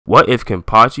What if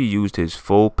Kenpachi used his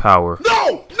full power?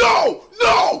 No!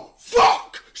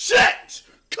 Fuck! Shit!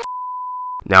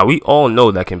 Now we all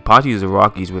know that Kenpachi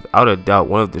Zaraki is without a doubt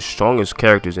one of the strongest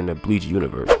characters in the Bleach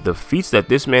universe. The feats that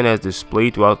this man has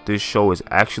displayed throughout this show is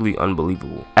actually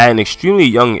unbelievable. At an extremely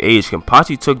young age,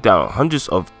 Kenpachi took down hundreds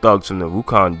of thugs from the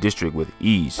Rukon district with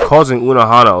ease, causing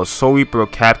Unohana, a Soul Reaper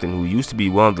captain who used to be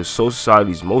one of the Soul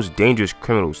Society's most dangerous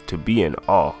criminals, to be in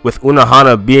awe. With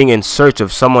Unohana being in search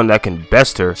of someone that can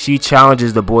best her, she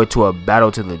challenges the boy to a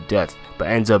battle to the death, but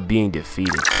ends up being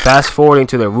defeated. Fast forwarding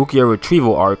to the Rukia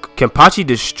retrieval arc, Kenpachi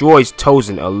destroys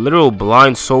Tozen, a literal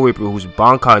blind Soul Reaper whose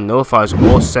Bankai nullifies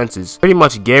all senses, pretty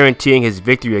much guaranteeing his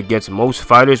victory against most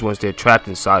fighters once they're trapped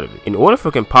inside of it. In order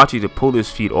for Kenpachi to pull this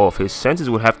feat off, his senses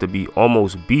would have to be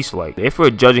almost beast-like. If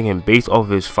we're judging him based off of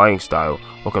his fighting style,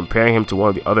 or comparing him to one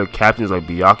of the other captains like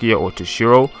Byakuya or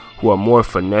Toshiro, who are more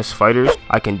finesse fighters,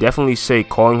 I can definitely say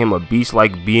calling him a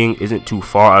beast-like being isn't too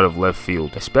far out of left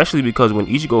field, especially because when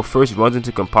Ichigo first runs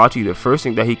into Kenpachi, the first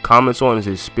thing that he comments on is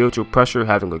his spiritual pressure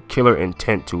having a killer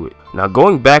intent to it. Now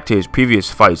going back to his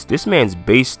previous fights, this man's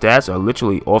base stats are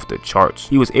literally off the charts.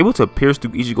 He was able to pierce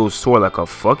through Ichigo's sword like a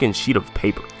fucking sheet of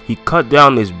paper. He cut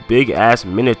down this big ass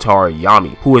Minotaur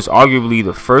Yami, who is arguably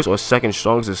the first or second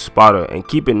strongest Espada, and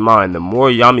keep in mind, the more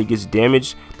Yami gets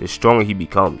damaged, the stronger he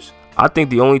becomes. I think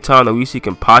the only time that we see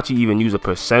Kenpachi even use a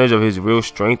percentage of his real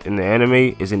strength in the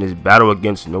anime is in his battle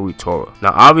against Noritora.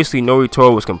 Now obviously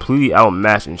Noritora was completely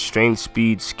outmatched in strength,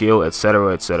 speed, skill,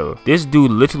 etc, etc. This dude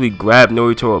literally grabbed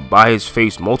Noritora by his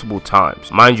face multiple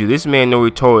times. Mind you, this man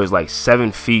Noritora is like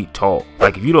 7 feet tall.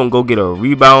 Like if you don't go get a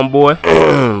rebound, boy.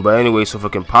 But anyway, so for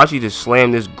Kenpachi to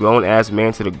slam this grown ass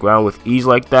man to the ground with ease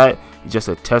like that, is just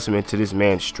a testament to this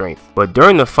man's strength. But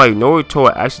during the fight,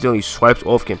 Noritora accidentally swipes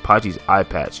off Kenpachi's eye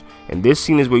patch, and this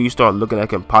scene is where you start looking at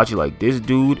Kenpachi like this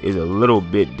dude is a little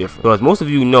bit different. So as most of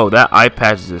you know, that eye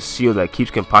patch is a seal that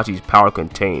keeps Kenpachi's power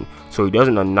contained, so he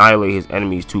doesn't annihilate his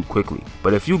enemies too quickly.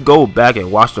 But if you go back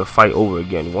and watch the fight over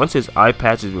again, once his eye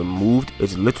patch is removed,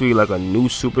 it's literally like a new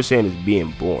Super Saiyan is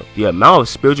being born. The amount of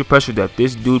spiritual pressure that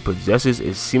this dude possesses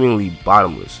is seemingly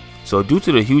bottomless. So due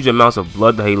to the huge amounts of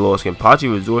blood that he lost,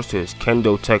 Kenpachi resorts to his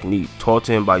kendo technique taught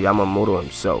to him by Yamamoto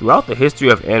himself. Throughout the history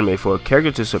of anime, for a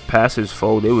character to surpass his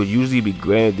foe, they would usually be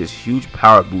granted this huge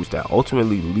power boost that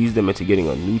ultimately leads them into getting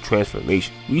a new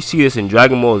transformation. We see this in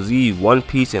Dragon Ball Z, One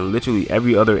Piece, and literally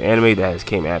every other anime that has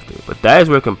came after. But that is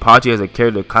where Kenpachi as a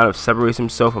character kind of separates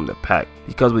himself from the pack,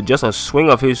 because with just a swing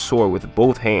of his sword with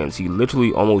both hands, he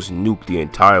literally almost nuked the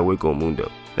entire Hueco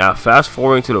Mundo. Now fast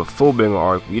forwarding to the Fullbringer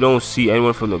arc, we don't see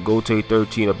anyone from the Gotei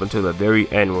 13 up until the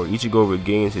very end where Ichigo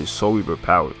regains his Soul Reaper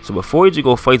power. So before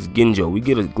Ichigo fights Ginjo, we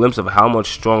get a glimpse of how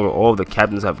much stronger all of the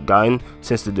captains have gotten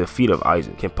since the defeat of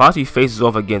Aizen. Kenpachi faces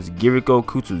off against Giriko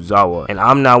Kutsuzawa, and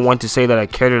I'm not one to say that a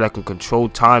character that can control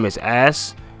time is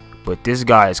ass, but this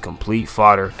guy is complete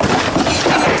fodder.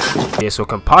 Yeah, so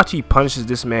Kenpachi punishes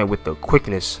this man with the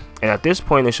quickness, and at this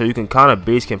point in the show you can kind of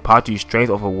base Kenpachi's strength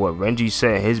off of what Renji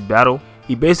said in his battle.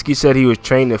 He basically said he was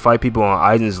trained to fight people on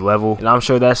Aizen's level, and I'm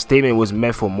sure that statement was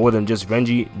meant for more than just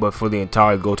Renji, but for the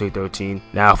entire Gotei 13.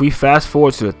 Now if we fast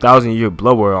forward to the 1000-year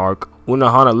Blood War arc,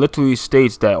 Unohana literally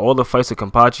states that all the fights that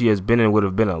Kenpachi has been in would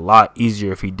have been a lot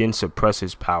easier if he didn't suppress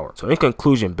his power. So in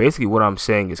conclusion, basically what I'm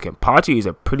saying is Kenpachi is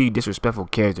a pretty disrespectful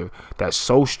character that's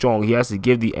so strong he has to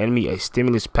give the enemy a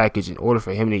stimulus package in order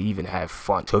for him to even have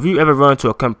fun. So if you ever run into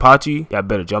a Kenpachi, y'all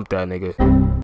better jump that nigga.